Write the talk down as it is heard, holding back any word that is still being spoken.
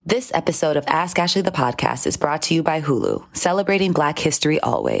This episode of Ask Ashley the podcast is brought to you by Hulu, celebrating Black history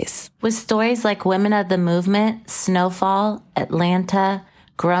always. With stories like Women of the Movement, Snowfall, Atlanta,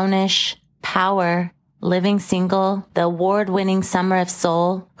 Grownish, Power, Living Single, the award-winning Summer of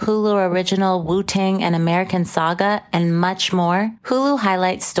Soul, Hulu original Wu-Tang and American Saga, and much more, Hulu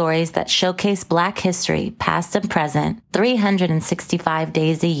highlights stories that showcase Black history, past and present, 365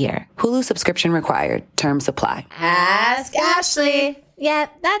 days a year. Hulu subscription required. Terms apply. Ask Ashley.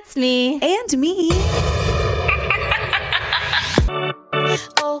 Yep, that's me. And me.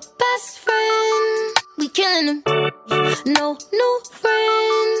 Oh, best friend, we killing them. No new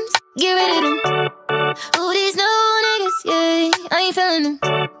friends, get rid of them. Oh, these new niggas, yeah, I ain't feeling them,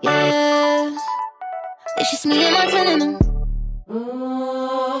 yeah. It's just me and my telling them.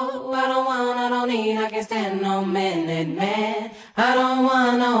 Ooh, I don't need, I can't stand no minute man. I don't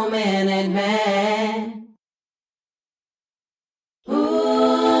want no minute man.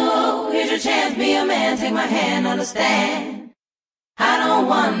 Ooh, here's your chance, be a man, take my hand, understand. I don't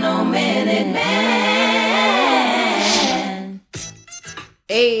want no minute man.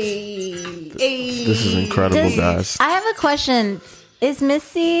 Hey. This is incredible, guys. I have a question. Is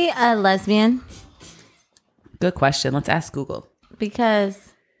Missy a lesbian? Good question. Let's ask Google.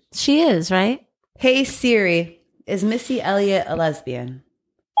 Because she is, right? Hey Siri, is Missy Elliott a lesbian?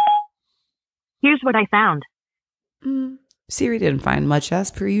 Here's what I found. Siri didn't find much,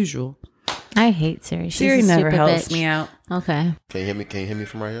 as per usual. I hate Siri. She's Siri a never stupid helps bitch. me out. Okay. Can you hear me? Can you hear me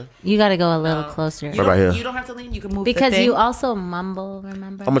from right here? You got to go a little closer. Right about here. You don't have to lean. You can move Because the thing. you also mumble,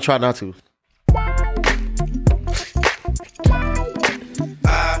 remember? I'm gonna try not to.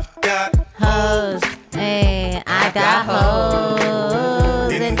 Hoes. Hey, I got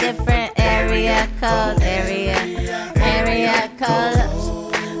hoes in different area codes. Area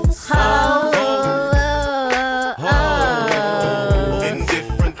codes. Hoes. In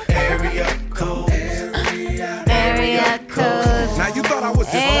different area codes. Area codes. Now you thought I was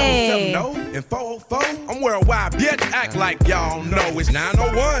just Hey. 770 and 404? I'm worldwide, bitch. Act like y'all know it's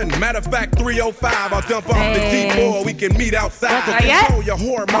 901. Matter of fact, 305. I'll jump off the G4. We can meet outside to Not yet? control your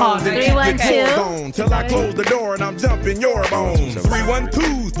hormones and keep your 312. clothes on till I close the door and I'm jumping your bones.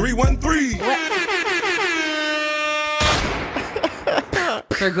 312, 313.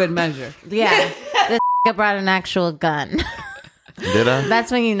 For good measure. Yeah. This brought an actual gun. Did I?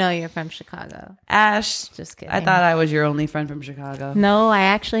 That's when you know you're from Chicago. Ash, Just kidding. I thought I was your only friend from Chicago. No, I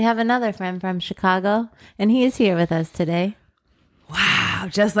actually have another friend from Chicago, and he is here with us today. Wow,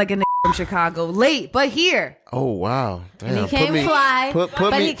 just like a from Chicago. Late, but here. Oh wow! Damn. He came fly. Put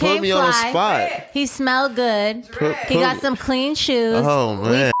but he me came on the fly. spot. He smelled good. Put He got me- some clean shoes. Oh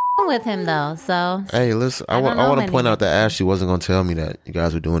man! With him though, so Hey, listen. I don't know want to many point out that Ashley wasn't gonna tell me that you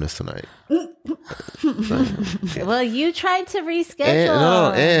guys were doing this tonight. well, you tried to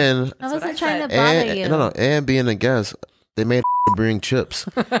reschedule. And I wasn't I trying said. to bother you. and being a guest, they made bring chips.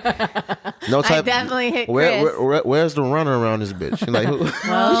 No I definitely hit Chris. Where's the runner around this bitch? She like, who?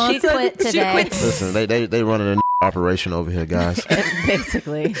 Well, she quit today. Listen, they running a operation over here, guys.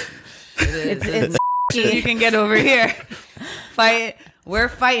 Basically, it's You can get over here. Fight. We're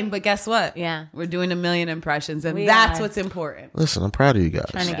fighting, but guess what? Yeah. We're doing 1 million impressions, and We that's are. what's important. Listen, I'm proud of you guys.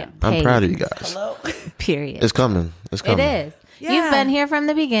 Trying to get I'm paid. proud of you guys. period. It's coming. It's It coming. is. Yeah. You've been here from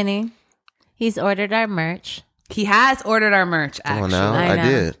the beginning. He's ordered our merch. He has ordered our merch, Come actually. on now. I know. I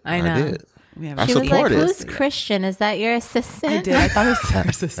did. I know. did. We have- I She was support like, it. "Who's Christian? Is that your assistant?" I did. I thought it was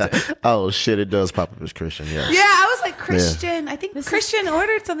our sister. Oh shit! It does pop up as Christian. Yes. Yeah, I was like, Christian. I think Christian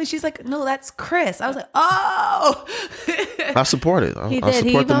ordered something. She's like, no, that's Chris. I was like, oh. I support it. He I did. He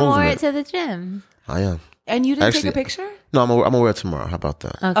support the even wore movement. it to the gym. I am. And you didn't take Actually, a picture? No, I'm gonna wear it tomorrow. How about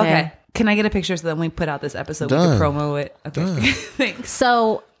that? Okay. Can I get a picture so that when we put out this episode, we Done. can promo it? Okay. Done. Thanks.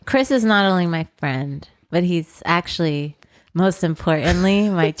 So Chris is not only my friend, but he's actually, most importantly,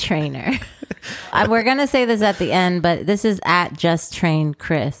 my trainer. We're gonna say this at the end, but this is at Just Train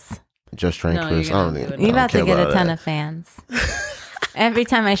Chris. Just train No, Chris. you're I gonna don't do need. it. You're I don't about to care get a about ton that. of fans. Every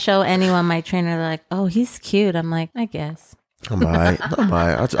time I show anyone my trainer, they're like, "Oh, he's cute." I'm like, I guess. I'm alright.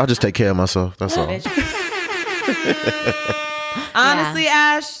 I'll just take care of myself. That's all. Honestly,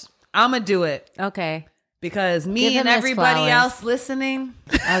 Ash, I'm going to do it. Okay. Because Give me him and his everybody flowers. else listening,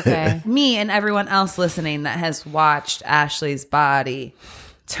 Okay. me and everyone else listening that has watched Ashley's body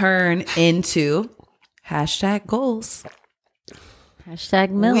turn into #goals.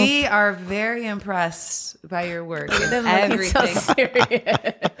 #milf. We are very impressed by your work and everything. So serious.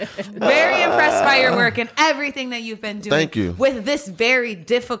 Very impressed by your work and everything that you've been doing. Thank you. With this very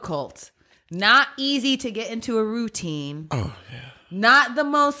difficult, not easy to get into a routine. Oh yeah. not the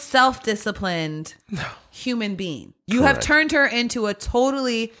most self-disciplined human being. You have turned her into a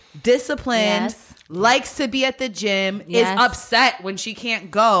totally disciplined, likes to be at the gym, is upset when she can't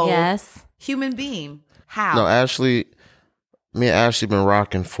go. Human being. How? No, Ashley, me and Ashley been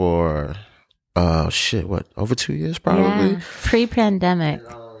rocking for, over 2 years probably? Yeah. Pre-pandemic.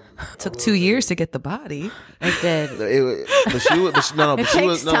 Took 2 years to get the body. It did. It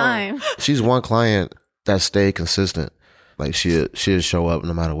takes time. She's one client that stayed consistent. Like she'll show up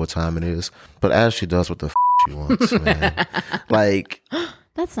no matter what time it is. But Ashley does what the she wants, man. Like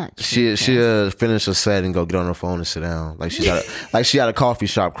that's not true. She'll finish a set and go get on her phone and sit down. Like she got a coffee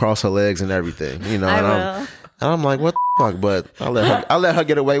shop, cross her legs and everything. You know, and I'm like, what the fuck? But I let her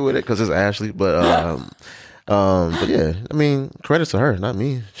get away with it because it's Ashley. But yeah, I mean, credit to her, not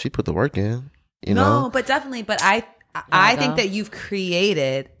me. She put the work in. You know? No, but definitely. But I think that you've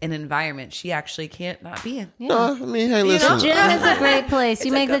created an environment she actually can't not be in. Yeah. No, I mean, hey, listen. The gym is a great place.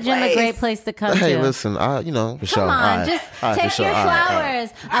 You make the gym a great place to come to. Hey, listen, for sure. Come on, just take your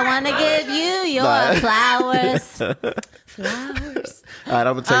flowers. I want to give you your flowers. Flowers. All right,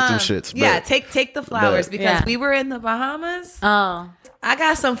 I'm gonna take them shits. Yeah, take the flowers because we were in the Bahamas. Oh. I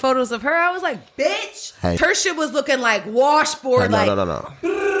got some photos of her. I was like, bitch. Hey. Her shit was looking like washboard. No.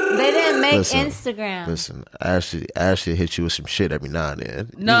 They didn't make Instagram. Listen, Ashley hit you with some shit every now and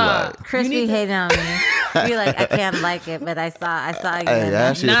then. Nah. Chris be hating on me. You're like, I can't like it, but I saw you. Hey,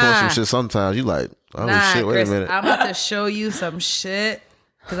 Ashley post some shit sometimes. You like, oh shit, wait Chris, a minute. I'm about to show you some shit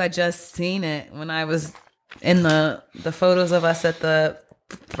because I just seen it when I was in the photos of us at the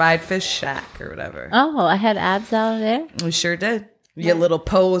fried fish shack or whatever. Oh, I had abs out there? We sure did. Your little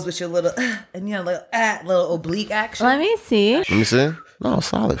pose with your little and your little oblique action. Let me see. Let me see. No,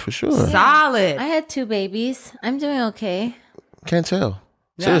 solid for sure. Solid. I had 2 babies. I'm doing okay. Can't tell.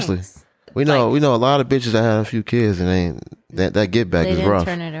 Seriously. We know a lot of bitches that had a few kids and that get back they is didn't rough.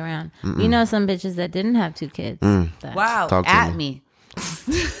 Turn it around. You know some bitches that didn't have 2 kids. Wow. Talk to At me.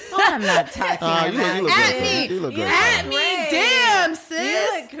 I'm not talking about you look At good, me. you look good. At me. Damn, sis.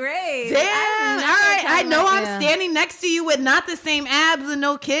 You look great. Damn. All right. I know like I'm standing next to you with not the same abs and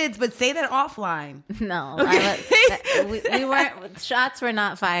no kids, but say that offline. No. We weren't. Shots were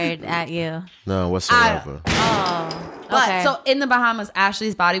not fired at you. No, whatsoever. But so in the Bahamas,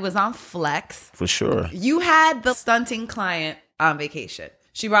 Ashley's body was on flex. For sure. You had the stunting client on vacation.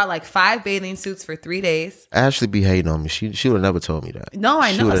 She brought like 5 bathing suits for 3 days. Ashley be hating on me. She would have never told me that. No,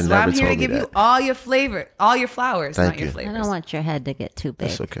 I know. So I'm here to give you you all your flavor, all your flowers, Thank not your you. flavors. I don't want your head to get too big.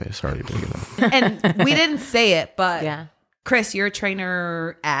 It's okay. It's already big enough. And we didn't say it, but Yeah. Chris, you're a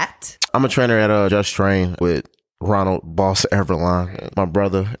trainer at? I'm a trainer at Just Train with Ronald Boss Everline, my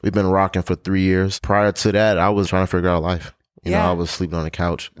brother. We've been rocking for 3 years. Prior to that, I was trying to figure out life. You know, I was sleeping on the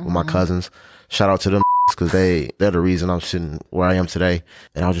couch with my cousins. Shout out to them because they're the reason I'm sitting where I am today.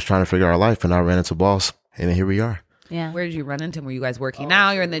 And I was just trying to figure out life, and I ran into Boss, and then here we are. Yeah. Where did you run into him? Were you guys working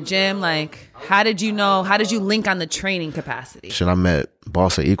now? You're in the gym. Like, how did you know? How did you link on the training capacity? Shit, I met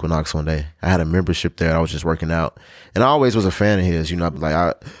Boss at Equinox one day. I had a membership there. I was just working out, and I always was a fan of his. You know, I'd be like,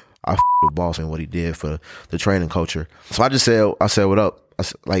 I with Boss and what he did for the training culture. So I said, what up? I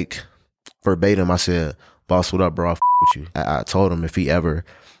said, like verbatim, I said, Boss, what up, bro? I with you. I told him if he ever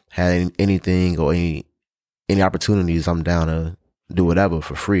had anything or any opportunities, I'm down to do whatever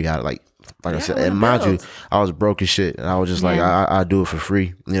for free. I said, and mind you, I was broke as shit, and I was just like, I do it for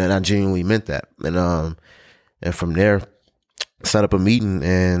free. You know, and I genuinely meant that. And from there, set up a meeting,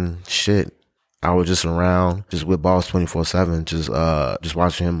 and shit, I was just around, just with Boss 24/7, just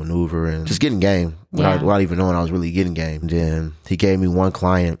watching him maneuver and just getting game without even knowing I was really getting game. And then he gave me one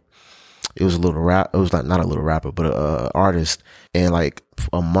client. It was a little rap. It was like not a little rapper, but a artist. And like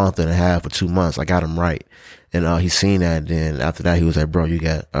a month and a half or 2 months, I got him right. And he seen that. And then after that, he was like, "Bro, you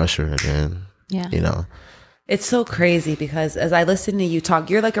got Usher." And then, you know, it's so crazy because as I listen to you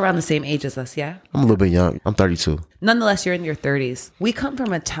talk, you're like around the same age as us, yeah? I'm a little bit young. I'm 32. Nonetheless, you're in your 30s. We come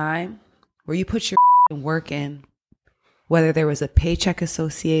from a time where you put your work in, whether there was a paycheck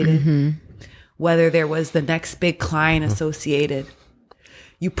associated, whether there was the next big client associated.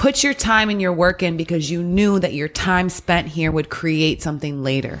 You put your time and your work in because you knew that your time spent here would create something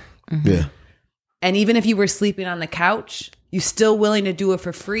later. Yeah. And even if you were sleeping on the couch, you're still willing to do it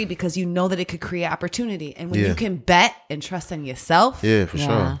for free because you know that it could create opportunity. And when you can bet and trust in yourself, Yeah, for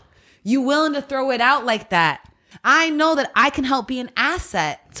sure. you willing to throw it out like that. I know that I can help be an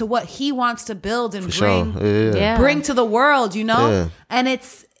asset to what he wants to build and bring to the world, you know? Yeah. And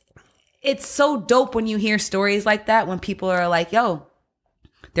it's so dope when you hear stories like that, when people are like, yo,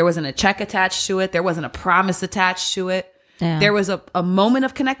 there wasn't a check attached to it. There wasn't a promise attached to it. Yeah. There was a moment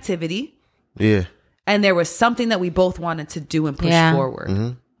of connectivity. Yeah. And there was something that we both wanted to do and push forward.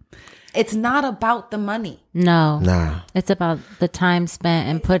 Mm-hmm. It's not about the money. No. Nah. It's about the time spent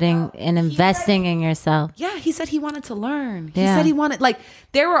and putting and investing in yourself. Yeah, he said he wanted to learn. He said he wanted, like,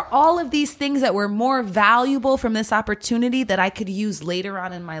 there were all of these things that were more valuable from this opportunity that I could use later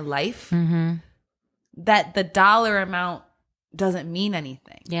on in my life. Mm-hmm. That the dollar amount doesn't mean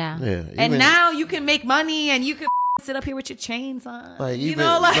anything. Yeah. And now you can make money and you can sit up here with your chains on. Like, you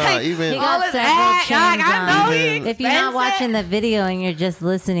know, like even he all got of several that. chains Like, I know on. If you're not watching the video and you're just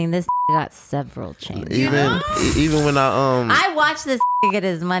listening, this got several chains. Even when I watched this get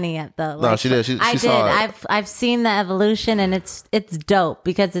his money at though. No, she did. She saw it. I've seen the evolution, and it's dope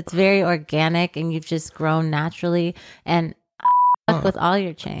because it's very organic, and you've just grown naturally. And with all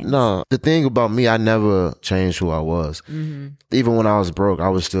your chains. No, the thing about me, I never changed who I was. Mm-hmm. Even when I was broke, I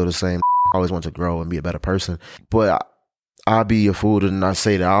was still the same. I always wanted to grow and be a better person. But I'll be a fool to not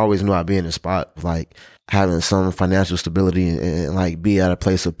say that. I always knew I'd be in a spot of like having some financial stability and like be at a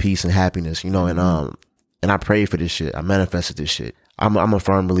place of peace and happiness, you know. And I prayed for this shit. I manifested this shit. I'm a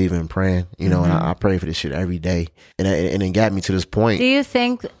firm believer in praying, you know, and I pray for this shit every day. And it got me to this point. Do you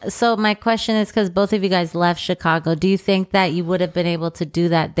think, so my question is, because both of you guys left Chicago, do you think that you would have been able to do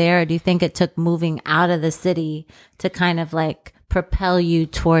that there? Or do you think it took moving out of the city to kind of like propel you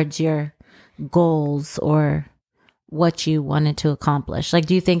towards your goals or what you wanted to accomplish? Like,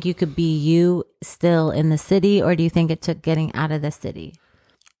 do you think you could be you still in the city, or do you think it took getting out of the city?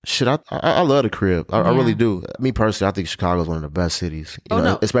 Shit, I love the crib. I really do. Me personally, I think Chicago is one of the best cities. You know,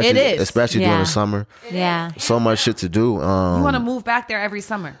 no, especially it is. Especially during the summer. Yeah, so much shit to do. You want to move back there every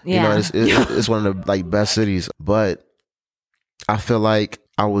summer. Yeah, you know, it's one of the like best cities. But I feel like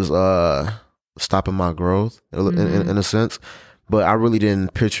I was stopping my growth in a sense. But I really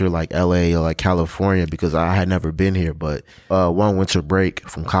didn't picture like LA or like California because I had never been here. But one winter break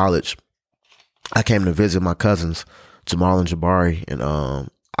from college, I came to visit my cousins, Jamal and Jabari, and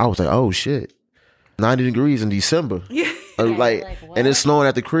I was like, oh shit, 90 degrees in December. Yeah. Like and it's snowing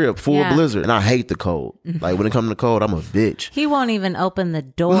at the crib, full blizzard. And I hate the cold. Like when it comes to cold, I'm a bitch. He won't even open the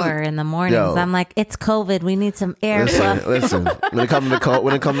door in the mornings. Yo, I'm like, it's COVID. We need some air. Listen. When it comes to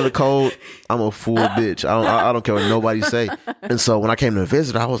the cold, I'm a full bitch. I don't care what nobody say. And so when I came to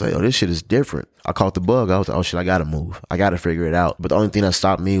visit, I was like, oh, this shit is different. I caught the bug. I was like, oh shit, I gotta move. I gotta figure it out. But the only thing that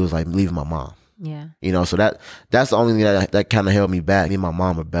stopped me was like leaving my mom. Yeah. You know, so that's the only thing that kind of held me back. Me and my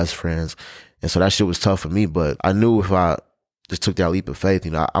mom are best friends. And so that shit was tough for me. But I knew if I just took that leap of faith, you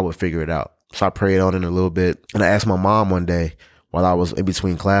know, I would figure it out. So I prayed on it a little bit. And I asked my mom one day while I was in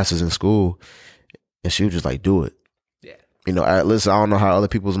between classes in school, and she was just like, do it. Yeah. You know, listen, I don't know how other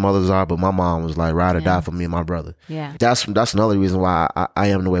people's mothers are, but my mom was like, ride or die for me and my brother. Yeah. That's another reason why I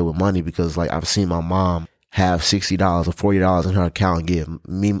am the way with money, because like I've seen my mom have $60 or $40 in her account and give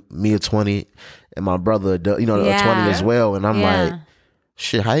me a 20 and my brother, you know, a 20 as well. And I'm like,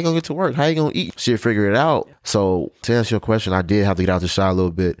 shit, how you gonna get to work? How you gonna eat? Shit, figure it out. So to answer your question, I did have to get out the shot a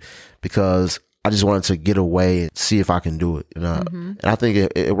little bit because I just wanted to get away and see if I can do it. You know? And I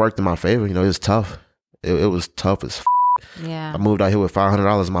think it worked in my favor. You know, it was tough. It was tough as Yeah. I moved out here with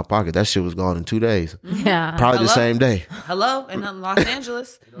 $500 in my pocket. That shit was gone in 2 days. Yeah. Probably the same day. Hello in Los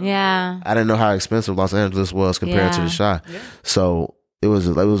Angeles. Yeah. I didn't know how expensive Los Angeles was compared to the Chi. Yeah. So it was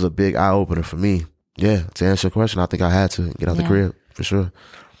a big eye opener for me. Yeah. To answer your question, I think I had to get out the crib for sure.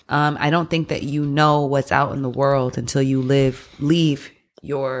 I don't think that you know what's out in the world until you leave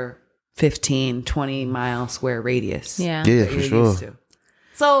your 15, 20 mile square radius. Yeah, for sure.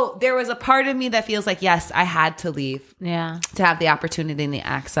 So there was a part of me that feels like, yes, I had to leave to have the opportunity and the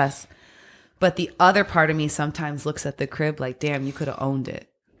access. But the other part of me sometimes looks at the crib like, damn, you could have owned it.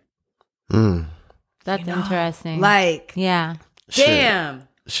 That's interesting. Like, damn.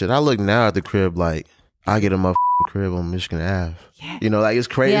 Shit, I look now at the crib like I get in my crib on Michigan Ave. Yeah. You know, like it's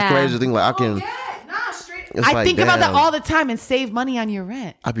crazy. It's crazy to think like I can. I think about that all the time and save money on your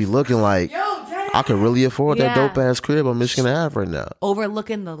rent. I be looking like I could really afford that dope ass crib on Michigan Ave right now.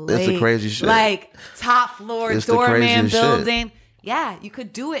 Overlooking the lake. It's the crazy shit. Like top floor doorman building. Shit. Yeah, you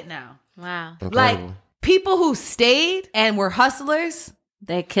could do it now. Wow. Incredible. Like people who stayed and were hustlers.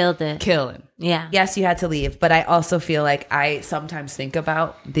 They killed it. Killing. Yeah. Yes, you had to leave. But I also feel like I sometimes think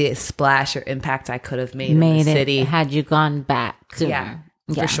about the splash or impact I could have made in the city. Had you gone back sooner. Yeah,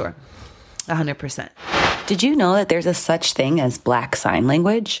 for sure. 100%. Did you know that there's a such thing as Black Sign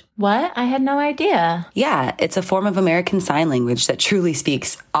Language? What? I had no idea. Yeah, it's a form of American Sign Language that truly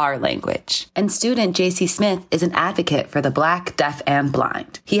speaks our language. And student J.C. Smith is an advocate for the Black, deaf, and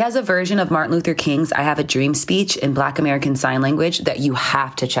blind. He has a version of Martin Luther King's I Have a Dream speech in Black American Sign Language that you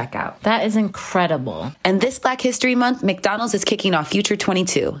have to check out. That is incredible. And this Black History Month, McDonald's is kicking off Future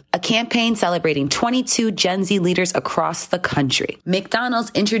 22, a campaign celebrating 22 Gen Z leaders across the country.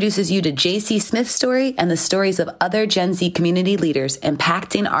 McDonald's introduces you to J.C. Smith's story and the stories of other Gen Z community leaders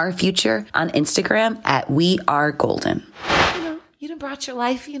impacting our future on Instagram at We Are Golden. You done brought your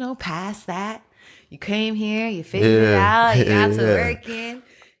life, past that. You came here, you figured it out, you got to working,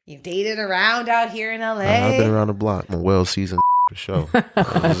 you've dated around out here in LA. I've been around the block. I'm well seasoned for sure.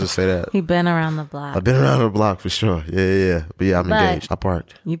 Let's just say that. You've been around the block. I've been around the block for sure. Yeah. But yeah, I'm engaged. I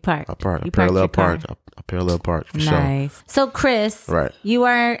parked. You parked. I parked. You Parallel parked parked. I parallel parked for sure. Nice. So, Chris, Right. You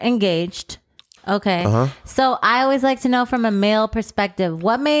are engaged. Okay. So I always like to know from a male perspective,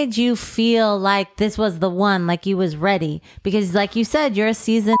 what made you feel like this was the one, like you was ready? Because like you said, you're a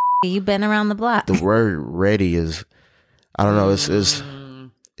seasoned, you've been around the block. The word ready is, I don't know,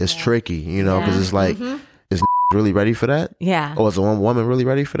 it's tricky, because it's like, is really ready for that? Yeah. Or is one woman really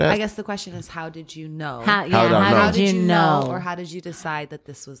ready for that? I guess the question is, how did you know? How did you know? Or how did you decide that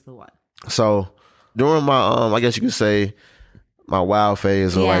this was the one? So during my, I guess you could say, my wild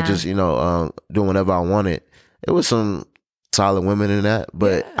phase, or like just doing whatever I wanted, it was some solid women in that,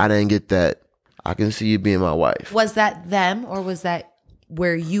 but I didn't get that. I can see you being my wife. Was that them, or was that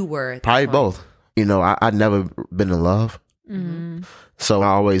where you were? At Probably both. I'd never been in love, so I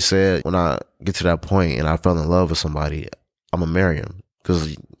always said when I get to that point and I fell in love with somebody, I'm gonna marry him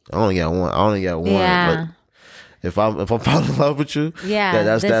because I only got one. Yeah. But if I fall in love with you,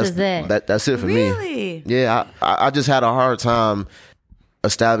 that's it. That's it for me. Really? Yeah, I just had a hard time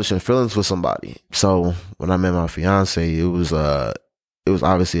establishing feelings for somebody. So when I met my fiance, it was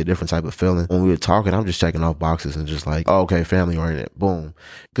obviously a different type of feeling. When we were talking, I'm just checking off boxes and just like, oh, okay, family oriented, boom.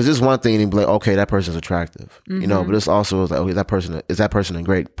 Because it's one thing to be like, okay, that person's attractive, but it's also like, okay, is that person a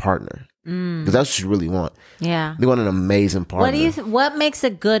great partner? Because that's what you really want. Yeah, you want an amazing partner. What makes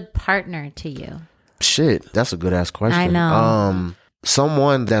a good partner to you? Shit, that's a good ass question. I know.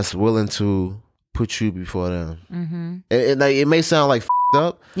 Someone that's willing to put you before them. It may sound like f***ed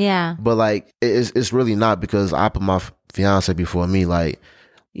up, but like it's really not, because I put my fiance before me. Like,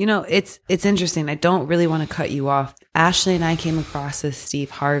 it's interesting. I don't really want to cut you off. Ashley and I came across this Steve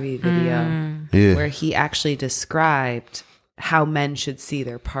Harvey video where he actually described how men should see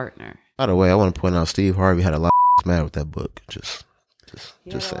their partner. By the way, I want to point out Steve Harvey had a lot of mad with that book. Just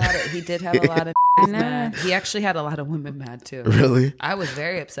saying. He did have a lot of mad. He actually had a lot of women mad too. Really? I was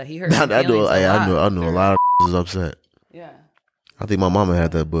very upset. He hurt I my feelings knew a lot of was upset. Yeah. I think my mama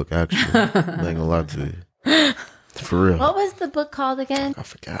had that book actually. I ain't gonna lie to you. For real. What was the book called again? I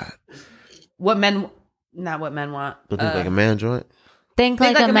forgot. Not what men want. Think like a man joint? Think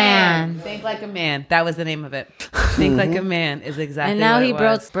like a man. Think like a man. That was the name of it. Think like a man is exactly. And now what he it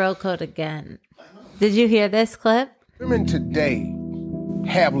broke was. bro code again. Did you hear this clip? Women today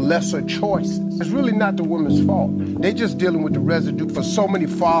have lesser choices. It's really not the women's fault. They just dealing with the residue for so many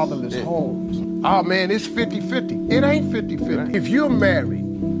fatherless homes. Oh man, it's 50-50. It ain't 50-50. If you're married,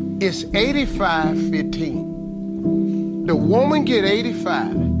 it's 85-15. The woman get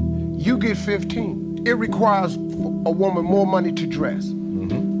 85, you get 15. It requires a woman more money to dress,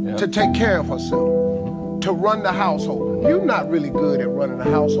 to take care of herself, to run the household. You're not really good at running a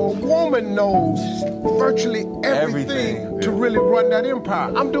household. Woman knows virtually everything to really run that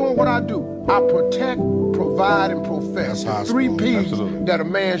empire. I'm doing what I do. I protect, provide, and profess. 3 P's that a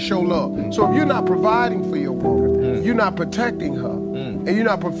man show love. So if you're not providing for your woman, you're not protecting her, and you're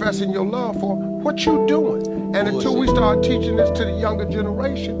not professing your love for her, what you doing? And until we start teaching this to the younger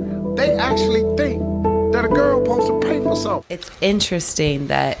generation, they actually think that a girl supposed to pay for something. It's interesting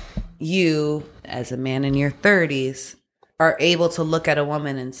that you, as a man in your 30s, are able to look at a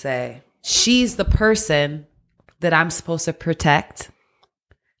woman and say, she's the person that I'm supposed to protect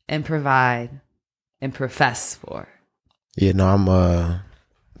and provide and profess for. Yeah, no, I'm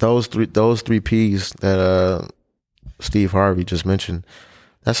those three P's that Steve Harvey just mentioned.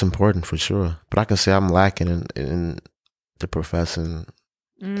 That's important for sure. But I can say I'm lacking in the professing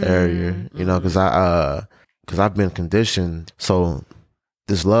area, because I've been conditioned. So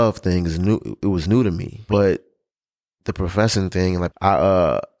this love thing is new. It was new to me, but the professing thing, like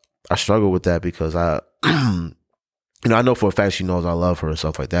I struggle with that because I know for a fact she knows I love her and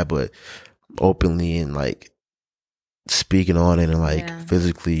stuff like that, but openly and like speaking on it and like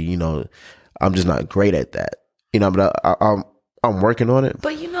physically, I'm just not great at that. But I'm working on it.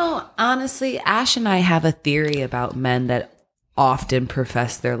 But honestly, Ash and I have a theory about men that often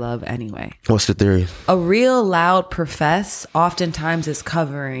profess their love anyway. What's the theory? A real loud profess oftentimes is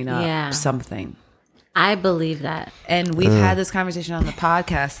covering up Yeah. something. I believe that. And we've had this conversation on the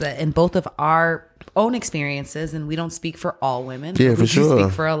podcast that in both of our own experiences, and we don't speak for all women. Yeah, but for we do sure.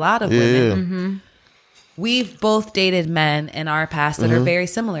 speak for a lot of women. We've both dated men in our past that are very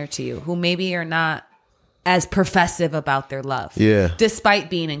similar to you, who maybe are not as professive about their love. Yeah. Despite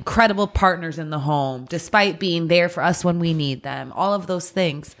being incredible partners in the home, despite being there for us when we need them, all of those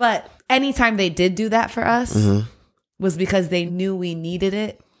things. But anytime they did do that for us was because they knew we needed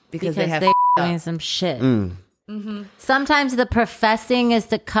it because they have doing some shit. Sometimes the professing is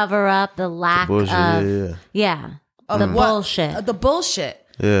to cover up the lack Bullshit, of the bullshit. The bullshit.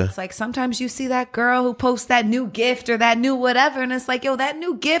 Yeah. It's like sometimes you see that girl who posts that new gift or that new whatever, and it's like, yo, that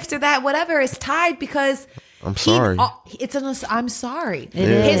new gift or that whatever is tied because I'm sorry. I'm sorry.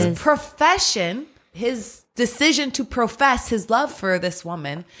 is. His profession, his decision to profess his love for this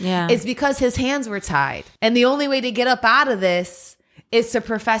woman is because his hands were tied. And the only way to get up out of this is to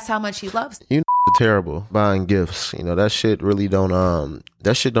profess how much he loves. You are terrible buying gifts. You know, that shit really don't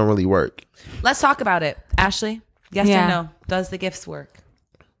really work. Let's talk about it. Ashley, yes or no? Does the gifts work?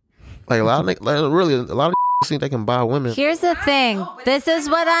 Like a lot of think they can buy women. Here's the thing. This is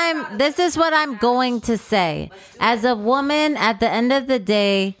what I'm going to say. As a woman, at the end of the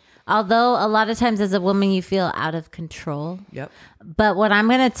day, although a lot of times as a woman you feel out of control. Yep. But what I'm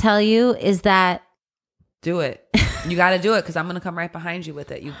going to tell you is that do it. You got to do it because I'm going to come right behind you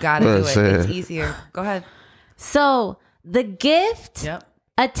with it. You got to do it. It's easier. Go ahead. So the gift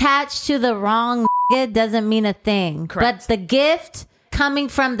attached to the wrong doesn't mean a thing. Correct. But the gift coming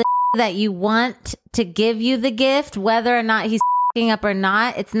from the that you want to give you the gift, whether or not he's up or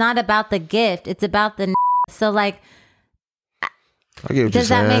not, it's not about the gift. It's about the so like. I get what does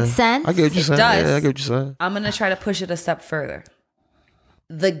that make sense? I get what you're saying. Does. Yeah, I get what you're saying. I'm going to try to push it a step further.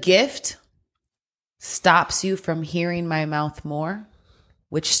 The gift stops you from hearing my mouth more,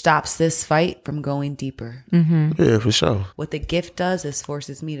 which stops this fight from going deeper. Yeah, for sure. What the gift does is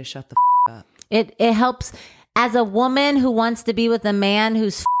forces me to shut the up. It helps as a woman who wants to be with a man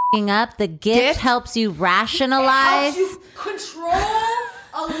who's up. The gift helps you rationalize. It helps you control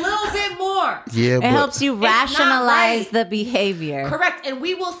a little bit more. Yeah, it helps you rationalize the behavior. Correct. And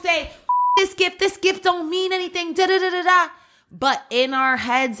we will say, this gift don't mean anything. Da da da da da. But in our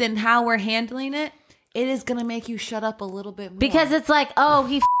heads and how we're handling it, it is gonna make you shut up a little bit more. Because it's like, oh,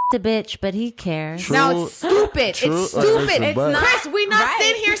 he a bitch, but he cares. True. Now it's stupid. True. It's stupid. Listen, It's not. Chris, we're not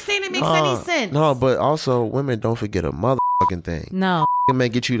sitting here saying it makes any sense. No, but also women don't forget a motherfucking thing. No. May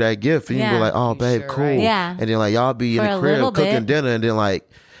get you that gift and you be like, oh babe, cool. Right? Yeah. And then like y'all be in the crib cooking dinner and then like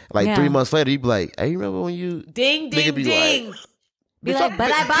 3 months later you be like, hey, you remember when you ding ding ding. Be like, but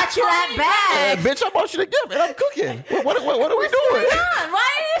I bought you that bag. Bitch, I bought you the gift and I'm cooking. What are we doing? Why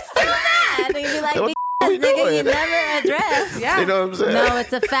are you still mad? And you be like, nigga, you never addressed. Yeah. You know what I'm saying? No,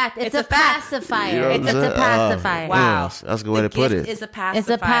 it's a fact. It's a pacifier. You know It's a pacifier. Wow. That's a good way to put it. It's a pacifier. It's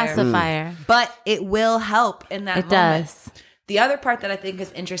a pacifier. But it will help in that moment. It does. The other part that I think is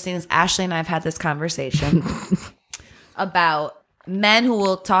interesting is Ashley and I have had this conversation about men who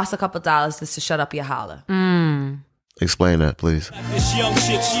will toss a couple dollars just to shut up your holler. Explain that, please. This young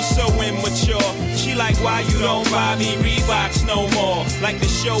chick, she's so immature. She like, why you don't buy me Reeboks no more? Like the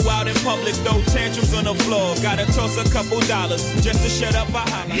show out in public, throw tantrums on the floor. Gotta toss a couple dollars just to shut up a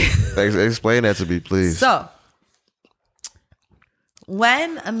holler. Explain that to me, please. So,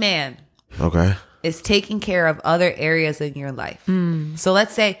 when a man is taking care of other areas in your life. So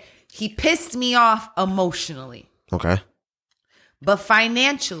let's say he pissed me off emotionally. Okay. But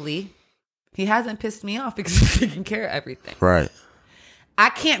financially, he hasn't pissed me off because he's taking care of everything. Right. I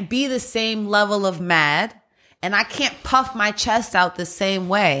can't be the same level of mad and I can't puff my chest out the same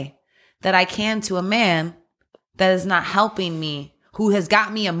way that I can to a man that is not helping me, who has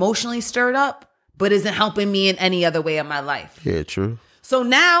got me emotionally stirred up, but isn't helping me in any other way in my life. Yeah, true. So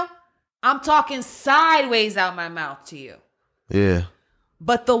now I'm talking sideways out my mouth to you. Yeah.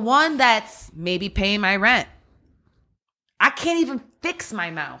 But the one that's maybe paying my rent, I can't even fix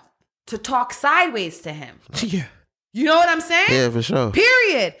my mouth to talk sideways to him. Yeah. You know what I'm saying? Yeah, for sure.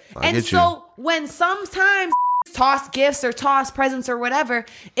 Period. I get so when sometimes toss gifts or toss presents or whatever,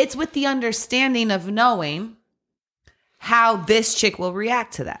 it's with the understanding of knowing how this chick will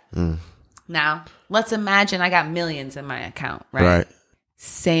react to that. Now, let's imagine I got millions in my account, right?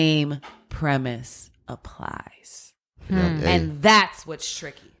 Same premise applies. And that's what's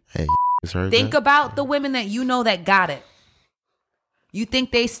tricky. Hey, Think about the women that you know that got it. You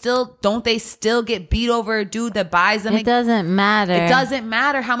think they still get beat over a dude that buys them? It doesn't matter. It doesn't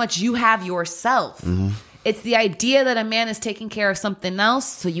matter how much you have yourself. It's the idea that a man is taking care of something else,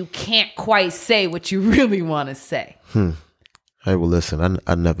 so you can't quite say what you really want to say. Hey, well, listen,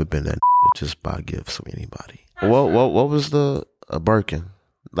 I've never been that just buy gifts from anybody. What was the Birkin?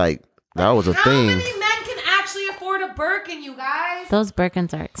 Like, that was a thing. How many men can actually afford a Birkin, you guys? Those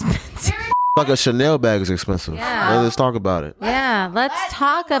Birkins are expensive. Like a Chanel bag is expensive. Yeah. Let's talk about it. Yeah, let's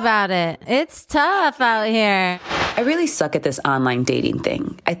talk about it. It's tough out here. I really suck at this online dating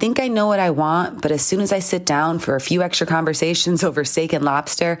thing. I think I know what I want, but as soon as I sit down for a few extra conversations over steak and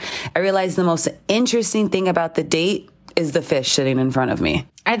lobster, I realize the most interesting thing about the date is the fish sitting in front of me.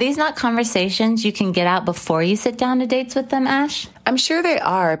 Are these not conversations you can get out before you sit down to dates with them, Ash? I'm sure they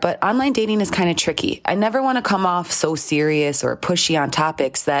are, but online dating is kind of tricky. I never want to come off so serious or pushy on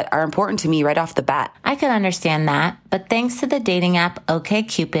topics that are important to me right off the bat. I could understand that, but thanks to the dating app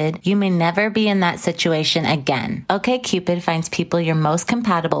OkCupid, you may never be in that situation again. OkCupid finds people you're most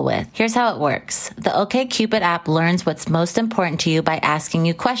compatible with. Here's how it works. The OkCupid app learns what's most important to you by asking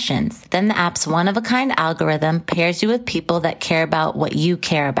you questions. Then the app's one-of-a-kind algorithm pairs you with people that care about what you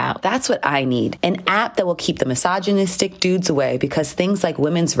care about. That's what I need. An app that will keep the misogynistic dudes away because things like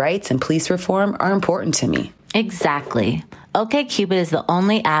women's rights and police reform are important to me. Exactly. OkCupid is the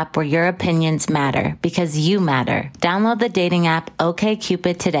only app where your opinions matter because you matter. Download the dating app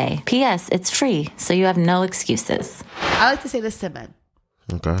OkCupid today. P.S. It's free, so you have no excuses. I like to say this to men.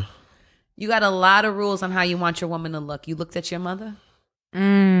 Okay. You got a lot of rules on how you want your woman to look. You looked at your mother?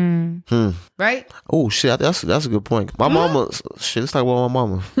 Right? Oh, shit. That's a good point. My mama, shit, let's talk about my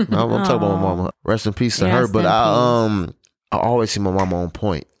mama. I'm talking about my mama. Rest in peace to her. But I always see my mama on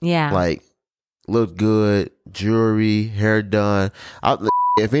point. Yeah. Like, look good, jewelry, hair done.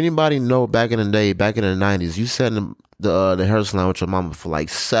 If anybody know back in the day, back in the 90s, you sat in the hair salon with your mama for like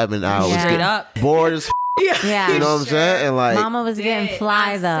 7 hours. Yeah. Straight up. Bored as Yeah. You know what I'm saying? And like, Mama was getting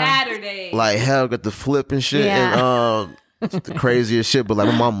fly though. Saturday. like hell got the flip and shit. Yeah. And the craziest shit. But like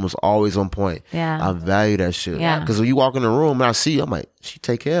my mama was always on point. Yeah. I value that shit. Yeah. Because when you walk in the room and I see you, I'm like, she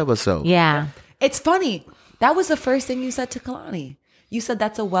take care of herself. Yeah. It's funny. That was the first thing you said to Kalani. You said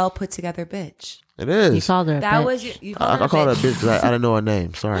that's a well put together bitch. It is. You called her a That bitch. was you I called her a bitch because I didn't know her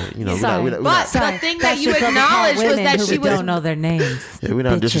name. Sorry. You know, Sorry. But the thing that you acknowledged was that she was don't know their names. yeah, we're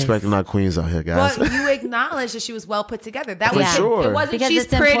not Bitches. disrespecting our queens out here, guys. But you acknowledged that she was well put together. That For was sure. It wasn't Because she's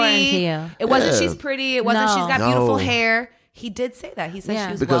it's important pretty. to you. It wasn't Yeah. she's pretty. It wasn't No. she's got No. beautiful hair. He did say that. He said Yeah.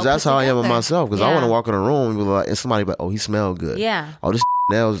 she was Because well that's put how I am with together. myself. Because I Yeah. want to walk in a room and be like, and somebody be like, oh, he smelled good. Yeah. Oh, this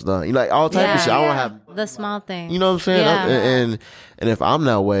nails done. You like all type of shit. I want to have. The small things. You know what I'm saying? Yeah. And if I'm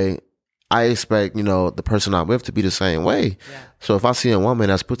that way, I expect, you know, the person I'm with to be the same way. Yeah. So if I see a woman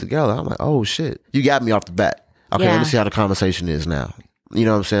that's put together, I'm like, oh shit, you got me off the bat. Okay, Yeah. let me see how the conversation is now. You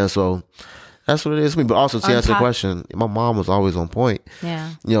know what I'm saying? So that's what it is to me. But also to answer the question, my mom was always on point. Yeah.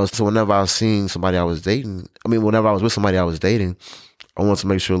 You know, so whenever I was seeing somebody I was dating, whenever I was with somebody I was dating, I wanted to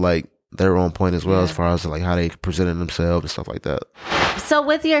make sure like they were on point as well as far as like how they presented themselves and stuff like that. So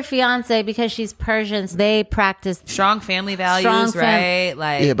with your fiance, because she's Persian, they practice Strong family values, Strong right?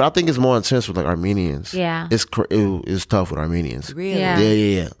 Like Yeah, but I think it's more intense with like Armenians. Yeah. It's tough with Armenians. really. Yeah.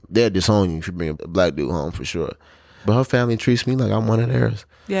 Yeah. They'll disown you if you bring a black dude home for sure. But her family treats me like I'm one of theirs.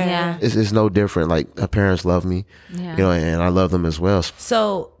 Yeah. It's no different. Like her parents love me, Yeah. you know, and I love them as well.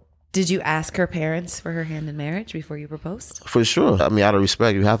 So did you ask her parents for her hand in marriage before you proposed? For sure. Out of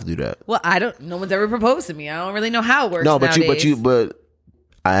respect, you have to do that. Well, no one's ever proposed to me. I don't really know how it works. No, but nowadays. but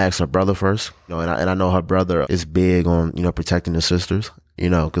I asked her brother first, you know, and I know her brother is big on, you know, protecting his sisters, you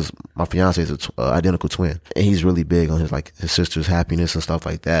know, because my fiance is an identical twin, and he's really big on his sister's happiness and stuff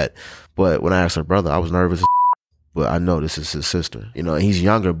like that. But when I asked her brother, I was nervous, but I know this is his sister, you know, and he's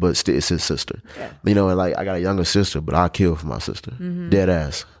younger, but still it's his sister, you know, and like I got a younger sister, but I'll kill for my sister, dead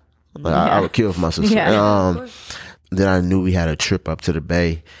ass. Like, I would kill for my sister. Yeah. Then I knew we had a trip up to the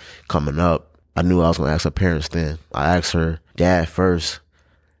Bay coming up. I knew I was going to ask her parents then. I asked her dad first.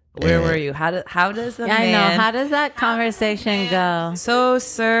 Where And- were you? How does a I man? know. How does that conversation go? So,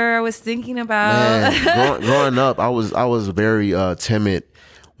 sir, I was thinking about. Man, growing up, I was very timid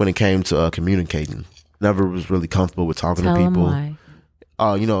when it came to communicating. Never was really comfortable with talking Tell to them people.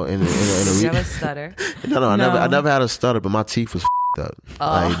 why. You know, in You have a stutter. no, I never had a stutter, but my teeth was up,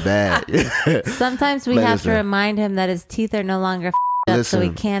 like bad. Sometimes we Man, have to listen. remind him that his teeth are no longer up, so he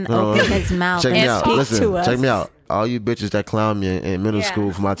Listen, can't no, open his mouth check me and out. speak Listen, to us. check me out. All you bitches that clown me in middle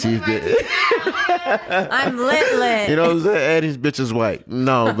school for my teeth. I'm lit. You know what I'm saying? And these bitches white.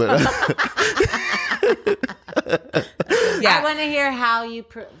 No, but I want to hear how you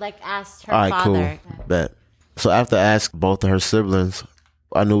asked her all right, father. cool. Bet. So after I asked both of her siblings,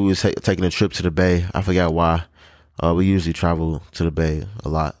 I knew we was taking a trip to the Bay. I forgot why. We usually travel to the Bay a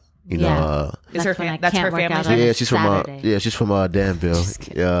lot. You know, is her that's her family? Yeah, she's from Danville.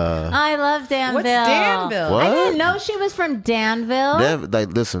 Yeah. I love Danville. What's Danville? What? I didn't know she was from Danville.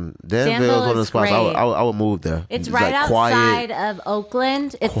 Listen, Danville is one of the spots I would move there. It's right like outside quiet. of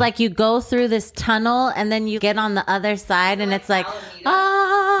Oakland. It's like you go through this tunnel and then you get on the other side and it's like,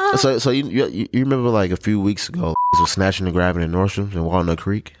 So you remember like a few weeks ago, was snatching and grabbing in Nordstrom's in Walnut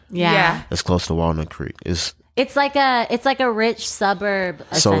Creek? Yeah. It's close to Walnut Creek. It's like a rich suburb.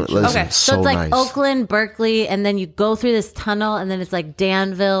 So it's like nice. Oakland, Berkeley, and then you go through this tunnel, and then it's like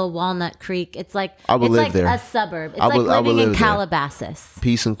Danville, Walnut Creek. It's like live there. A suburb. It's like living in Calabasas.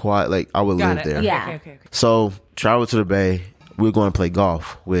 Peace and quiet. Like I would live there. Yeah. Okay. So travel to the Bay. We were going to play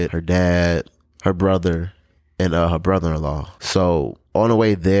golf with her dad, her brother, and her brother-in-law. So on the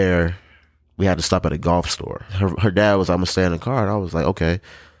way there, we had to stop at a golf store. Her dad was, "I'm gonna stay in the car," and I was like, "Okay."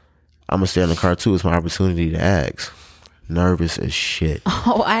 I'm gonna stay in the car too. It's my opportunity to ask. Nervous as shit.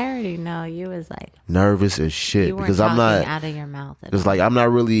 Oh, I already know. You was like nervous as shit you weren't because I'm not out of your mouth. Because like I'm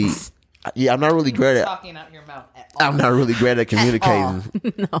not really. Yeah, I'm not really great at talking out your mouth at all. I'm not really great at communicating.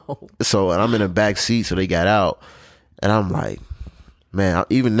 No. So and I'm in the back seat, so they got out, and I'm like, man.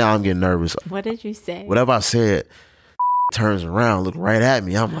 Even now I'm getting nervous. What did you say? Whatever I said. Turns around, look right at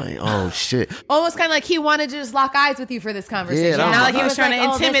me. I'm like, oh shit. Almost kind of like he wanted to just lock eyes with you for this conversation. Yeah, not like he was trying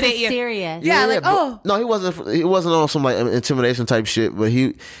to intimidate you. Serious. Yeah, No, he wasn't on some like intimidation type shit. But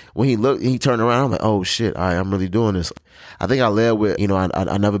when he looked, he turned around. I'm like, oh shit, I'm really doing this. I think I led with,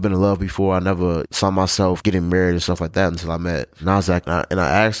 I never been in love before. I never saw myself getting married and stuff like that until I met Nazak. And I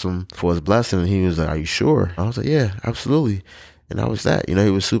asked him for his blessing, and he was like, "Are you sure?" I was like, "Yeah, absolutely." And that was that. He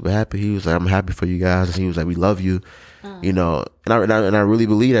was super happy. He was like, "I'm happy for you guys." And he was like, "We love you." And I really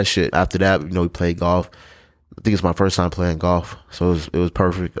believe that shit. After that, we played golf. I think it's my first time playing golf, so it was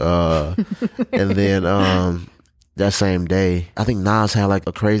perfect. And then that same day, I think Nas had like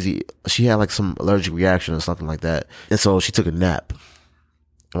she had like some allergic reaction or something like that, and so she took a nap.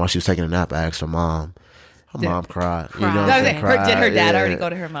 And while she was taking a nap, I asked her mom. Her mom cried. Did her dad already go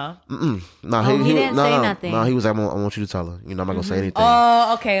to her mom? No, he didn't say nothing. No, he was like, I want you to tell her. I'm not gonna say anything.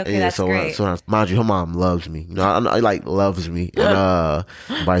 Oh, okay, that's great. So mind you, her mom loves me. I like loves me, and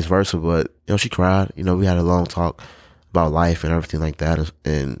vice versa. But she cried. We had a long talk about life and everything like that,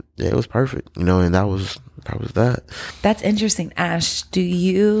 and it was perfect. And that was that. That's interesting, Ash. Do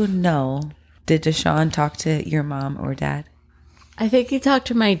you know? Did Deshaun talk to your mom or dad? I think he talked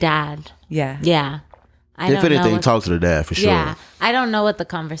to my dad. Yeah. Yeah. If anything, talk to the dad for sure. Yeah, I don't know what the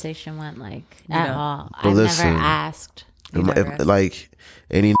conversation went like at all. But never asked. If like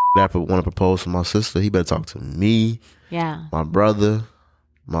any that want to propose to my sister, he better talk to me. Yeah, my brother,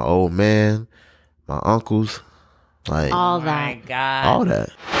 my old man, my uncles, like all that. My God, all that.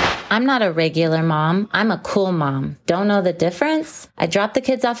 I'm not a regular mom. I'm a cool mom. Don't know the difference? I drop the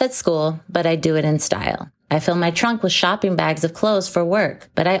kids off at school, but I do it in style. I fill my trunk with shopping bags of clothes for work,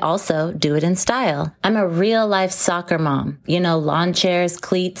 but I also do it in style. I'm a real-life soccer mom. Lawn chairs,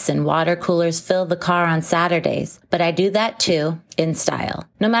 cleats, and water coolers fill the car on Saturdays, but I do that too, in style.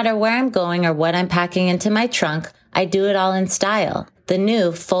 No matter where I'm going or what I'm packing into my trunk, I do it all in style. The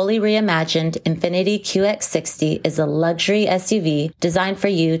new, fully reimagined Infiniti QX60 is a luxury SUV designed for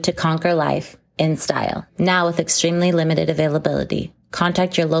you to conquer life in style. Now with extremely limited availability.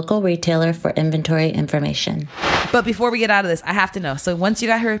 Contact your local retailer for inventory information. But before we get out of this, I have to know. So once you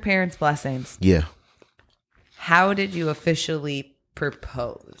got her parents' blessings, yeah, how did you officially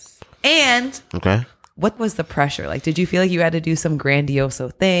propose? And what was the pressure? Like, did you feel like you had to do some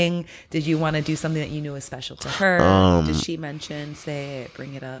grandioso thing? Did you want to do something that you knew was special to her? Did she say it,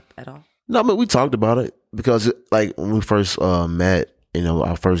 bring it up at all? No, but we talked about it because like when we first met,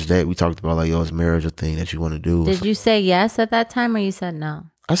 our first date, we talked about like, it's marriage a thing that you want to do. Did you say yes at that time or you said no?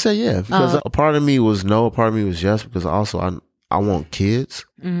 I said yeah because a part of me was no, a part of me was yes because also I want kids.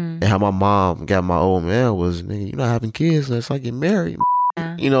 And how my mom got my old man was, nigga, you're not having kids unless I get married.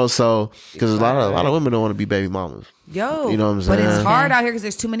 Yeah. So because a lot of women don't want to be baby mamas. Yo, you know what I'm saying? But it's hard out here because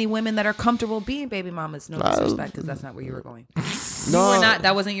there's too many women that are comfortable being baby mamas. No disrespect, because that's not where you were going. No, you were not.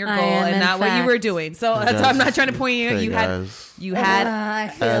 That wasn't your goal, and not what you were doing. So that's why I'm not trying to point you. Hey, you had. I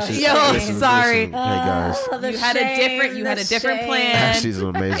feel yo, sorry. Hey guys, you had a different plan. She's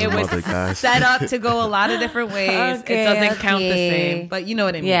an amazing mother, guys. Set up to go a lot of different ways. It doesn't count the same, but you know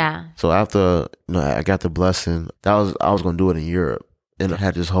what I mean. Yeah. So after I got the blessing, I was gonna do it in Europe. And I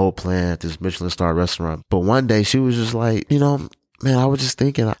had this whole plan at this Michelin star restaurant. But one day she was just like, man, I was just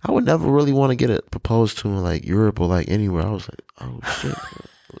thinking I would never really want to get it proposed to in like Europe or like anywhere. I was like, oh shit.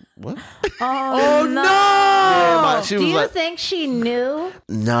 what? Oh, no. Yeah, she Do was you like, think she knew?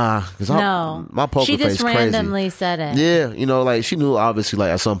 nah, because No. my poker She face just crazy. randomly said it. Yeah, you know, like she knew obviously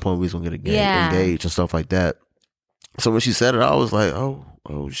like at some point we was gonna get engaged and stuff like that. So when she said it, I was like, oh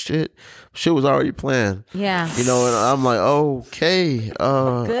shit. Shit was already planned. Yeah. You know, and I'm like, okay.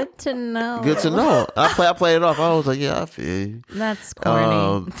 Good to know. Good to know. I played it off. I was like, yeah, I feel you. That's corny.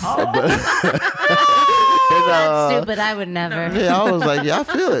 And, That's stupid. I would never. yeah, I was like, yeah, I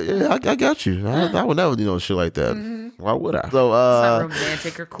feel it. Yeah, I got you. I would never do no shit like that. Why would I? So, It's not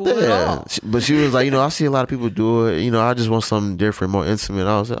romantic or cool at all. But she was like, you know, I see a lot of people do it. You know, I just want something different, more intimate.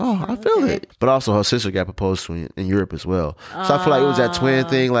 I was like, oh, I feel it. But also, her sister got proposed to in Europe as well. So I feel like it was that twin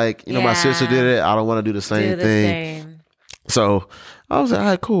thing. Like, you know, my sister did it. I don't want to do the same thing. So I was like, all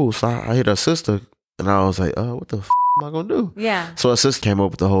right, cool. So I hit her sister, and I was like, what the am I gonna do? Yeah. So her sister came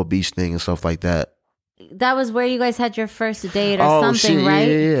up with the whole beach thing and stuff like that. That was where you guys had your first date or something, shit, right?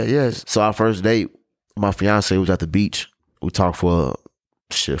 Yeah. So our first date, my fiance was at the beach. We talked for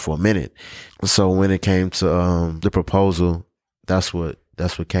a minute. So when it came to the proposal, that's what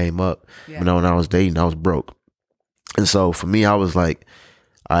came up. Yeah. You know, when I was dating, I was broke, and so for me, I was like,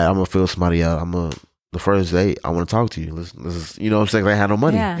 all right, I'm gonna feel somebody out. The first date, I want to talk to you. Let's you know what I'm saying? I had no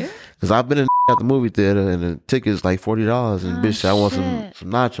money because I've been in at the movie theater and the ticket's like $40 and bitch, I want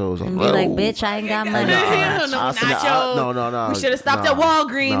some nachos. And be like, bitch, I ain't got money. No. We should have stopped at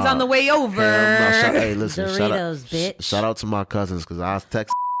Walgreens on the way over. Hey, listen, Doritos, bitch. Shout out to my cousins because I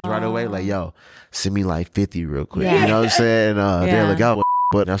text right away like, yo, send me like 50 real quick. You know what I'm saying? They're like, oh,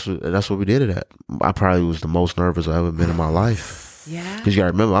 but that's what we did it at. I probably was the most nervous I've ever been in my life. Yeah. Because you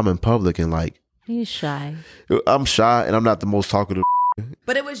gotta remember, I'm in public and like, he's shy. I'm shy and I'm not the most talkative.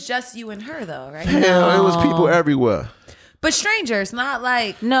 But it was just you and her, though, right? Hell, it was people everywhere. But strangers, not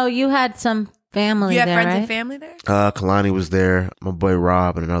like... No, you had some family there, You had friends right? and family there? Kalani was there. My boy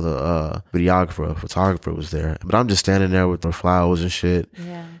Rob and another photographer was there. But I'm just standing there with the flowers and shit.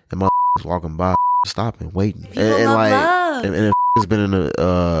 Yeah. And my was walking by, stopping, waiting. Love. And if has been in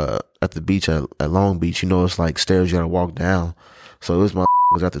at the beach at Long Beach, you know, it's like stairs you gotta walk down. So it was my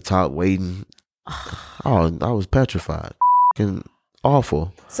was at the top waiting. Oh, I was petrified.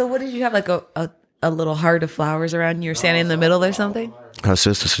 Awful. So what did you have, like a little heart of flowers around you? You're standing in the middle or something? Her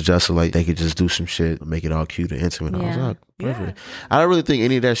sister suggested like they could just do some shit, make it all cute and intimate. I was like, perfect. I don't really think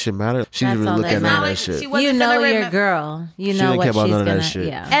any of that shit mattered. She didn't really look at none of that shit. You know your girl. You know what she's gonna.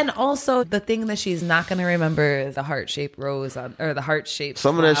 Yeah. And also the thing that she's not gonna remember is the heart-shaped rose or the heart-shaped.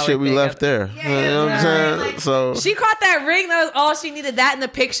 Some of that shit we left there. Yeah, you know what I'm saying? Like, so she caught that ring. That was all she needed. That in the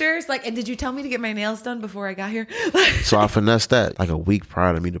pictures. Like, and did you tell me to get my nails done before I got here? So I finessed that like a week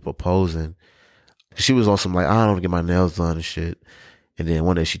prior to me to proposing. She was on some like, I don't get my nails done and shit. And then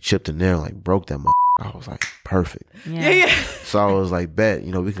one day she chipped a nail, like broke that I was like, perfect. Yeah. So I was like, bet,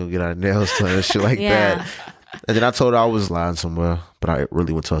 you know, we can get our nails done and shit like that. And then I told her I was lying somewhere, but I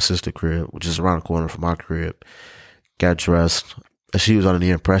really went to her sister's crib, which is around the corner from my crib. Got dressed. And she was under the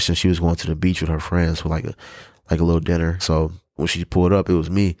impression she was going to the beach with her friends for like a little dinner. So when she pulled up, it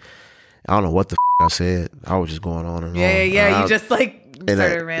was me. I don't know what the I said. I was just going on and on. Yeah. You just like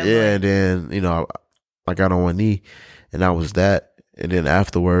started rambling. Yeah, and then, you know, I got on one knee and that was that. And then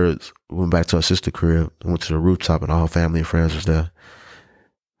afterwards, we went back to her sister's crib and went to the rooftop and all her family and friends was there.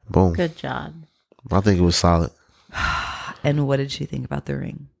 Boom. Good job. I think it was solid. And what did she think about the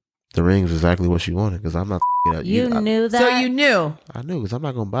ring? The ring was exactly what she wanted because I'm not out. You knew that? So you knew? I knew because I'm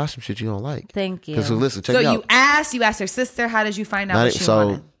not going to buy some shit you don't like. Thank you. Because listen, check so it out. you asked her sister, how did you find out what she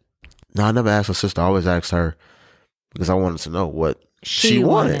wanted? No, I never asked her sister. I always asked her because I wanted to know what she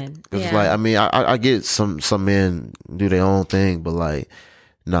wanted. Because like, I mean, I get some men do their own thing, but like,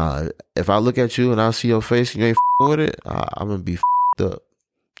 nah, if I look at you and I see your face and you ain't with it, I'm going to be up.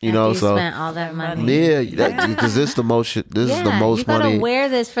 You know, so spent all that money. Yeah, because this the most. This is the most money. You gotta wear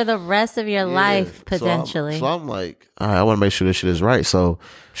this for the rest of your life potentially. So I'm like, all right, I want to make sure this shit is right. So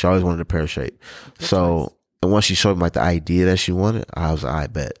she always wanted a pear shape. So and once she showed me like the idea that she wanted, I was like, I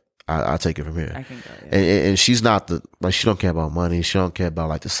bet I'll take it from here. I can go. Yeah. And she's not she don't care about money. She don't care about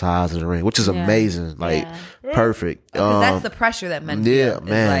like the size of the ring, which is amazing. Like perfect. Because that's the pressure that men feel. Yeah,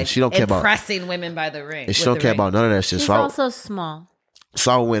 man. Like she don't care about impressing women by the ring. And she don't care about none of that shit. She's also small. So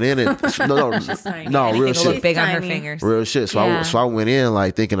I went in and no, real shit. Look big on her fingers. Real shit. So I went in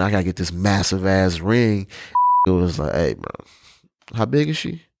like thinking I gotta get this massive ass ring. It was like, hey, bro, how big is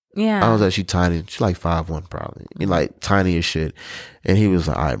she? Yeah, I was like, she tiny. She like 5'1" probably. I mean, like tiny as shit. And he was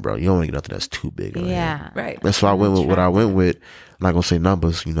like, all right, bro, you don't want to get nothing that's too big. Right. That's why I went with what I went with. I'm not gonna say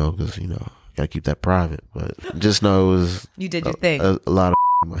numbers, you know, because you know gotta keep that private. But just know it was you did your thing. A lot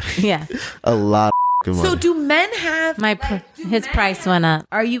of money. Yeah, a lot money. So do men have his price went up?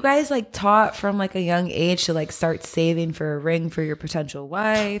 Are you guys like taught from like a young age to like start saving for a ring for your potential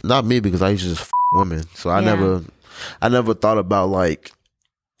wife? Not me, because I used to just women. So I never thought about like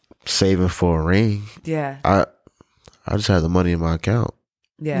saving for a ring. Yeah. I just had the money in my account.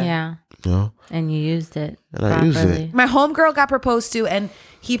 Yeah. You know? And you used it. And I used it. My homegirl got proposed to, and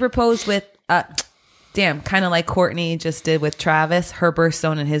he proposed with kind of like Courtney just did with Travis, her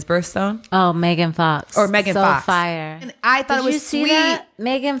birthstone and his birthstone. Oh, Megan Fox. Or Megan Fox. Fire. And I thought Did it was you see sweet. that?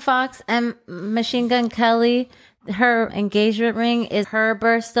 Megan Fox and Machine Gun Kelly, her engagement ring is her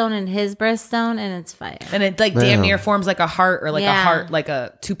birthstone and his birthstone, and it's fire. And it like damn near forms like a heart, or like a Yeah. heart, like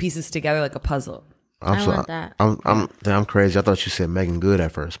a two pieces together like a puzzle. I want that. I'm crazy. I thought you said Megan Good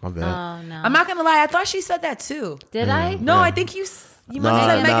at first. My bad. Oh, no. I'm not gonna lie, I thought she said that too. Did I? No, I think you must have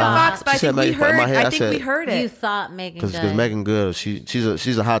said Megan Fox, but She said Megan Fox. In my head, I we said- heard it. You thought Megan Because Good. Megan Good,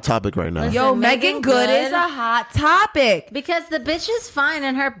 she's a hot topic right now. Listen, Yo, Megan Megan Good Good is a hot topic. Because the bitch is fine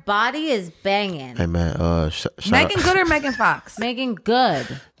and her body is banging. Hey man, shout Megan out. Good or Megan Fox? Megan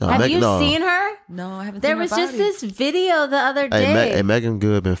Good. No, Have Meg- you no. seen her? No, I haven't There seen her was just body. this video the other day. Hey, Megan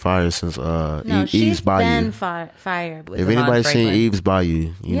Good been fired since no, Eve's she's Bayou. been fired. If anybody's seen Franklin. Eve's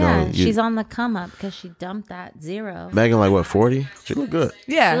Bayou, you know she's on the come up because she dumped that zero. Megan like what 40? She look good.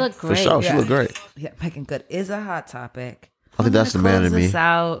 Yeah, She looked For great. sure, she look great. Yeah, Megan Good is a hot topic. I think that's the man in Close me. us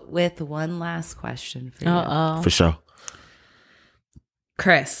out with one last question for you, Uh-oh. For sure.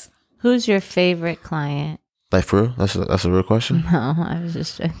 Chris. Who's your favorite client? Like for real? That's a real question. No, I was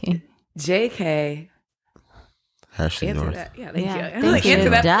just joking. JK. Ashley Answer North. that. Yeah, thank you. Thank Like, you. answer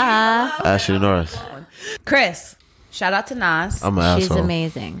that. Duh. Ashley North. Chris. Shout out to Nas. I'm an She's asshole.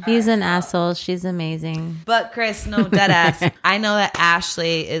 amazing. He's an asshole. She's amazing. But Chris, no, dead ass. I know that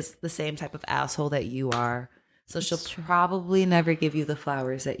Ashley is the same type of asshole that you are. So she'll probably never give you the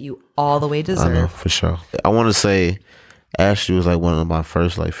flowers that you all the way I know deserve. for sure. I want to say Ashley was like one of my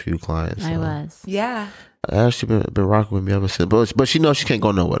first like few clients. I so. was. Yeah. Ashley been rocking with me ever since. But she knows she can't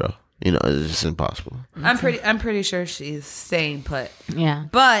go nowhere though. You know, it's just impossible. I'm pretty sure she's staying put. Yeah.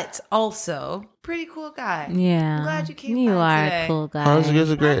 But also pretty cool guy. Yeah. I'm glad you came You by are today. a cool guy. Oh, it was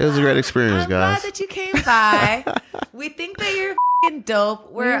a great experience, I'm guys. glad that you came by. We think that you're f***ing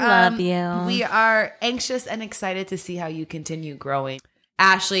dope. We love you. We are anxious and excited to see how you continue growing.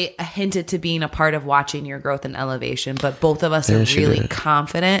 Ashley hinted to being a part of watching your growth and elevation, but both of us Yeah, are she really did.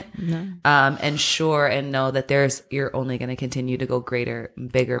 confident and sure and know that you're only going to continue to go greater,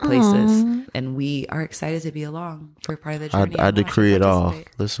 bigger places. And we are excited to be along for part of the journey. I and watch decree you it all.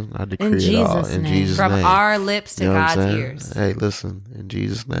 participate. Listen, I In decree it all Jesus' in name. Jesus' From name. our lips to You know what I'm God's saying? ears. Hey, listen, in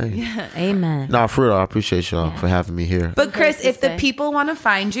Jesus' name. Amen. No, for real, I appreciate y'all for having me here. But Chris, to if the say. people want to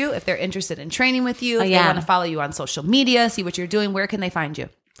find you, if they're interested in training with you, if they yeah. want to follow you on social media, see what you're doing, where can they find you?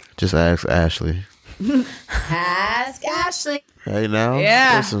 Just ask Ashley. Ask Ashley. Hey now,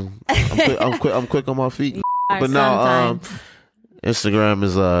 Yeah. listen, I'm quick on my feet. Are But no, sometimes. Instagram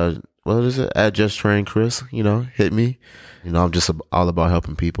is what is it? At Just Train Chris. You know, hit me. You know, I'm just all about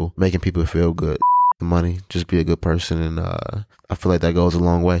helping people, making people feel good. The money, just be a good person, and I feel like that goes a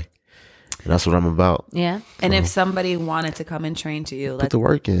long way. And that's what I'm about. Yeah. And if somebody wanted to come and train to you, Put the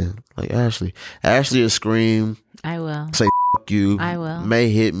work in, like Ashley. Ashley will scream, I will. say "F you." I will. May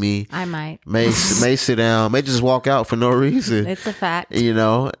hit me. I might. May sit down. May just walk out for no reason. It's a fact. You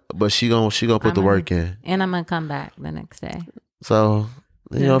know, but she gonna put the work in. And I'm going to come back the next day. So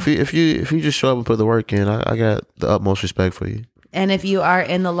you know, if you just show up and put the work in, I got the utmost respect for you. and if you are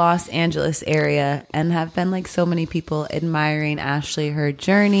in the Los Angeles area and have been like so many people admiring Ashley, her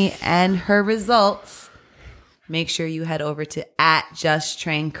journey and her results, make sure you head over to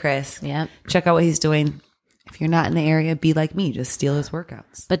 @JustTrainChris. Yep. Check out what he's doing. If you're not in the area, be like me. Just steal his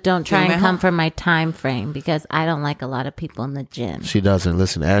workouts. But don't try Do them and at come home. for my time frame because I don't like a lot of people in the gym. She doesn't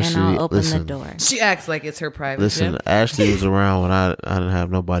listen. And Ashley, I'll open listen. the door. She acts like it's her private Listen, gym. Ashley was around when I didn't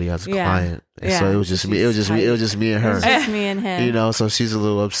have nobody as a Yeah. client, and so Yeah. it was just me. It was just me. It was just me and her. It's just me and him. You know, so she's a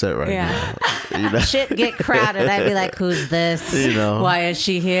little upset right Yeah. now. You know, Shit get crowded. I'd be like, who's this? You know. Why is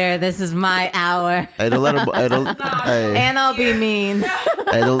she here? This is my hour. hey, don't let her. Hey, don't, hey, And I'll be mean.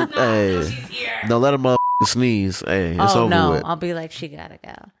 hey, don't, hey, don't let her sneeze. Hey, it's Oh, over no. with. I'll be like, she gotta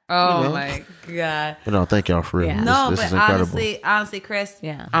go. Oh You know? my God. But no, thank y'all for real. Yeah. This, No, this but is incredible. honestly, Chris,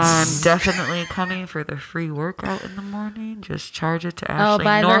 Yeah. I'm definitely coming for the free workout in the morning. Just charge it to Ashley. Oh,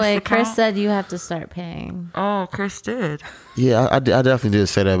 by the North's way, account. Chris said you have to start paying. Oh, Chris did. Yeah, I definitely did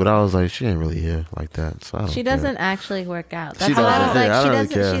say that, but I was like, she ain't really here like that. So I don't She care. doesn't actually work out. She That's why I doesn't. was like, Yeah, I she don't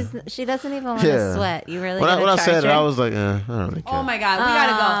doesn't. really She doesn't even want to Yeah. sweat. You really? When I gonna said charge it, her? I was like, I don't really care. Oh my God, we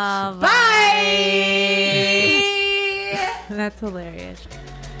gotta go. Bye. That's hilarious.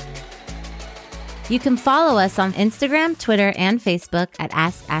 You can follow us on Instagram, Twitter, and Facebook at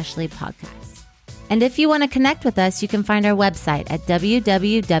Ask Ashley Podcast. And if you want to connect with us, you can find our website at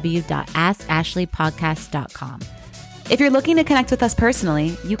www.askashleypodcast.com. If you're looking to connect with us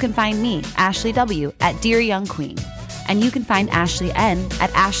personally, you can find me, Ashley W., at Dear Young Queen. And you can find Ashley N.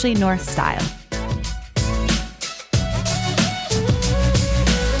 at Ashley North Style.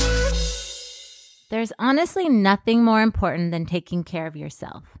 There's honestly nothing more important than taking care of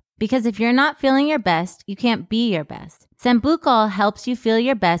yourself. Because if you're not feeling your best, you can't be your best. Sambucol helps you feel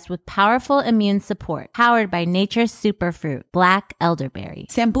your best with powerful immune support, powered by nature's superfruit, black elderberry.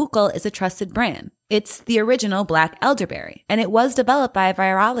 Sambucol is a trusted brand. It's the original black elderberry, and it was developed by a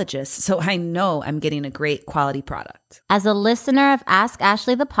virologist, so I know I'm getting a great quality product. As a listener of Ask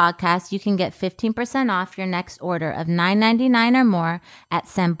Ashley the podcast, you can get 15% off your next order of $9.99 or more at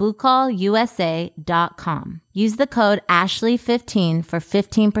sambucolusa.com. Use the code Ashley15 for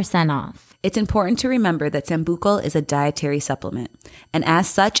 15% off. It's important to remember that Sambucol is a dietary supplement, and as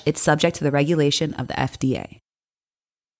such, it's subject to the regulation of the FDA.